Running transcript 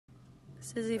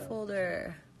Sizzy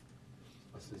folder.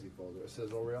 A Sizzy folder. A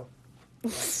sizzle reel.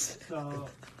 So,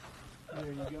 there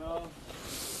you go.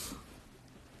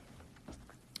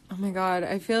 Oh my god,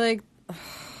 I feel like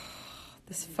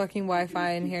this fucking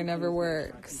Wi-Fi in here never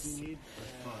works.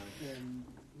 Then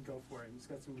go for it. It's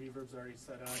got some reverbs already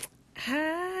set up.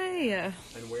 Hey! And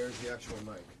where's the actual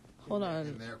mic? Hold on.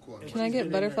 In there, cool. Can I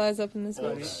get butterflies up in this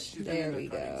Oh, bitch? okay. There we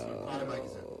The mic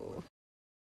is go. in.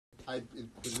 I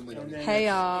presumably don't need Hey,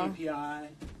 y'all. API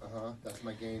That's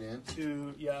my gain in.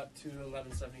 to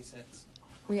 1176.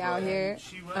 We out here.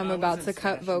 I I'm about wasn't to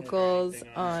cut smashing it or vocals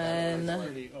anything on It's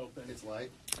already open. It's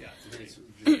light. Yeah, It's as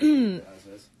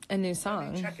is. a new I mean,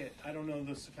 song. check it. I don't know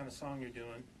this kind of song you're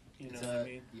doing. You know what I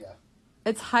mean? Yeah.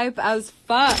 It's hype as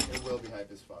fuck. It will be hype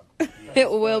as fuck. It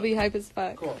will be hype as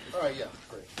fuck. Cool. All right. Yeah.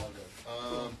 Great. All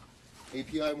good.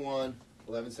 API 1,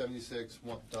 1176.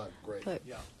 Done. Great. Look.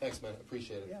 Yeah. Thanks, man.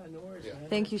 Appreciate it. Yeah, no worries, Yeah. man.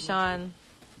 Thank you, Sean.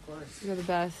 Of course. You're the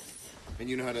best. And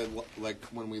you know how to like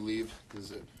when we leave?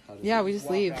 Is it? How does Yeah, it we just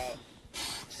Walk leave. out.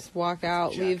 Just walk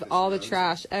out, Jack leave this all the nose.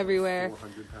 trash everywhere.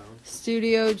 400 pounds.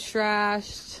 Studio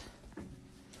trashed.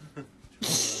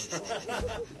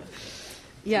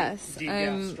 Yes, Deep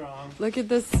gas strong. Look at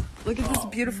this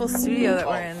beautiful studio that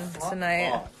we're in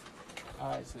tonight.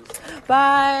 All right, sis.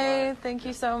 Bye. Thank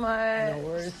you so much. No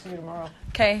worries. See you tomorrow.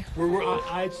 Okay.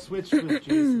 I switched with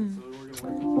Jason, so we're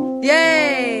gonna work.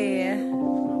 Yay!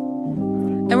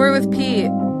 And we're with Pete.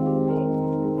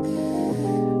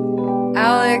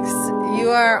 Alex, you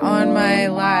are on my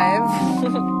live.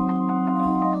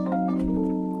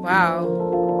 Wow.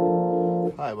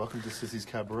 Hi, welcome to Sissy's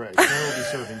Cabaret. Today we'll be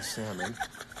serving salmon.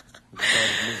 With a side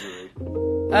of misery.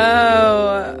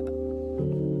 Oh.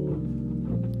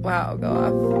 Wow, go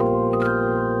off.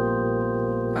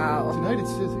 Wow. Tonight at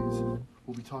Sissy's,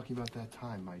 we'll be talking about that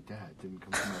time my dad didn't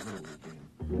come to my Little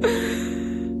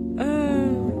League game.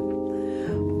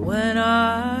 When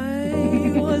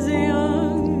I was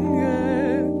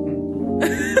younger.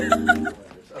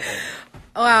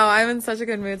 Wow, I'm in such a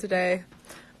good mood today.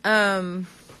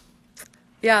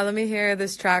 Yeah, let me hear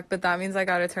this track, but that means I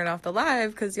gotta turn off the live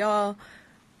because y'all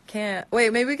can't.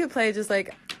 Wait, maybe we could play just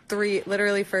like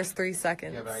literally first 3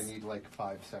 seconds. Yeah, but I need like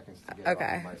 5 seconds to get Okay.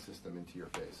 off of my system into your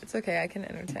face. It's okay, I can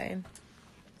entertain.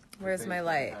 Where's my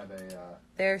light?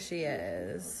 There she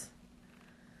is.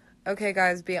 Okay,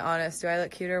 guys, be honest. Do I look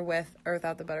cuter with or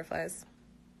without the butterflies?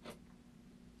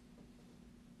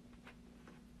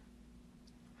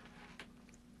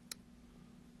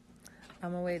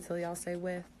 I'm gonna wait till y'all say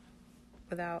with.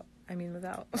 Without. I mean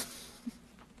without.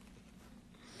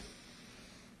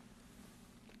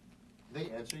 They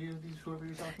answer you, these whoever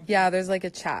you're talking to? Yeah, there's like a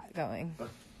chat going. Of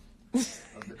the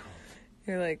call.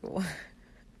 You're like, what?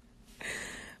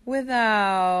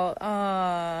 Without.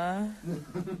 Aww.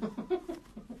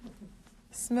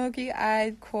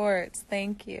 Smoky-eyed quartz.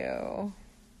 Thank you.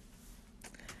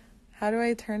 How do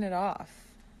I turn it off?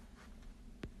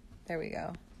 There we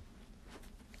go.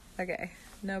 Okay.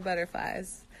 No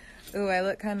butterflies. Ooh, I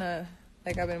look kind of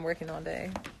like I've been working all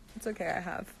day. It's okay, I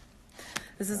have.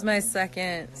 This is my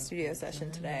second studio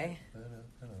session today.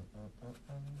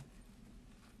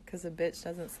 Because a bitch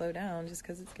doesn't slow down just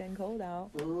because it's getting cold out.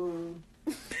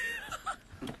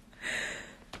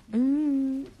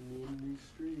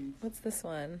 What's this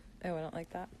one? Oh, I don't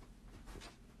like that.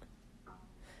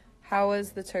 How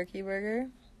was the turkey burger?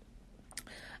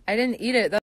 I didn't eat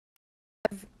it. That's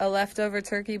a leftover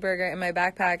turkey burger in my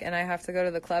backpack, and I have to go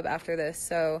to the club after this,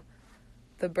 so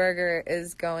the burger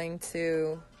is going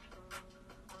to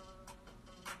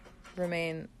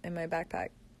remain in my backpack.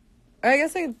 I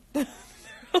guess I throw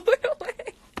it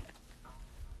away.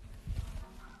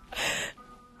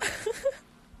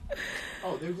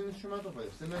 Oh, there's an instrumental for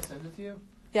this. Didn't I send it to you?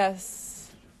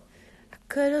 Yes. I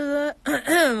could have.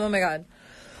 Oh my god.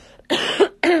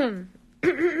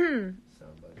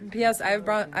 P.S. I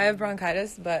have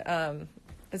bronchitis, but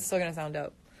it's still gonna sound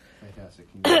dope. Fantastic.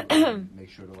 Can you make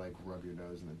sure to like rub your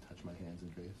nose and then touch my hands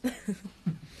and face?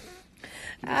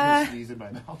 Can you sneeze in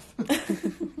my mouth?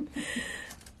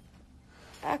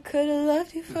 I could have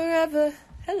loved you forever.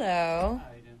 Hello.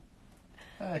 How you doing?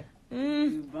 Hi.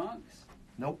 You bunks?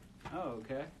 Nope. Oh,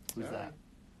 okay. Who's that?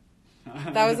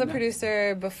 That was a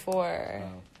producer before.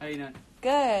 Oh. How you doing?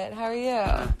 Good. How are you?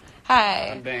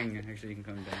 Hi. I'm Bang. Actually, you can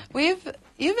call me Bang.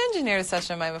 You've engineered a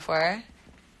session of mine before.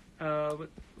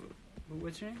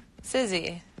 What's your name?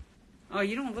 Sizzy. Oh,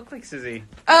 you don't look like Sizzy.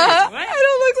 What? I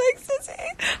don't look like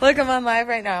Sizzy. Look, I'm on live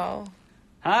right now.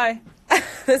 Hi.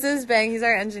 This is Bang. He's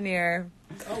our engineer.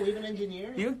 Oh, we have an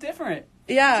engineer? You look different.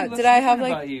 Yeah. She looks Did I have different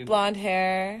like about you. blonde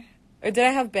hair, or did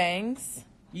I have bangs?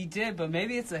 You did, but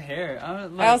maybe it's the hair.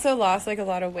 I also lost like a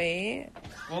lot of weight.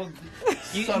 Well,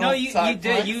 you Subtle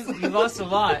did. You lost a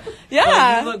lot.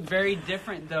 Yeah. But you look very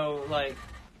different though. Like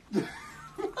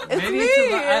maybe me.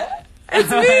 It's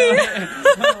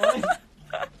me.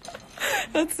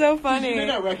 That's so funny. You may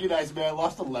not recognize me. I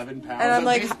lost 11 pounds. And I'm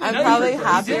like, basically I'm No, probably you did.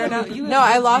 happier You now. did. No,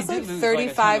 I lost You like did lose, like, a ton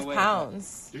of 35 weight.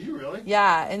 pounds. Did you really?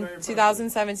 Yeah, in Very impressive.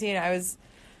 2017, I was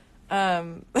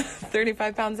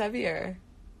 35 pounds heavier.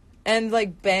 And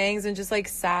like bangs and just like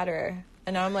sadder.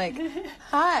 And now I'm like,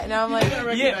 hot. Now I'm like, You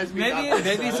may Yeah, recognize me not that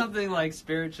maybe sad. something like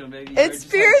spiritual. Maybe It's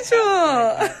you're just,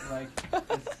 spiritual. Like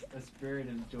a spirit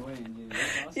of joy in you.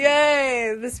 That's awesome.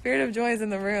 yay, the spirit of joy is in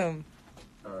the room.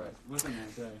 All right. What's an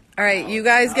answer? All right, you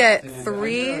guys get Yeah, I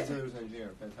three. realized that it was an engineer.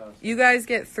 Fantastic. You guys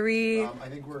get 3 I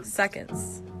think we're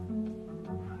seconds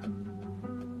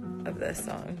of this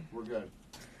song. we're good.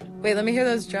 Wait, let me hear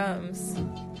those drums.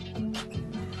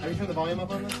 Have you turned the volume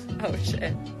up on this? Oh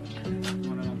shit.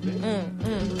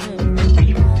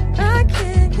 Mm. I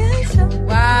can't get some.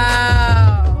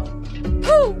 Wow.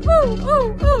 Ooh, ooh,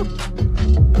 ooh, ooh.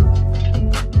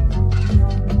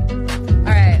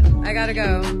 All right, I gotta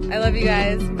go. I love you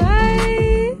guys. Bye.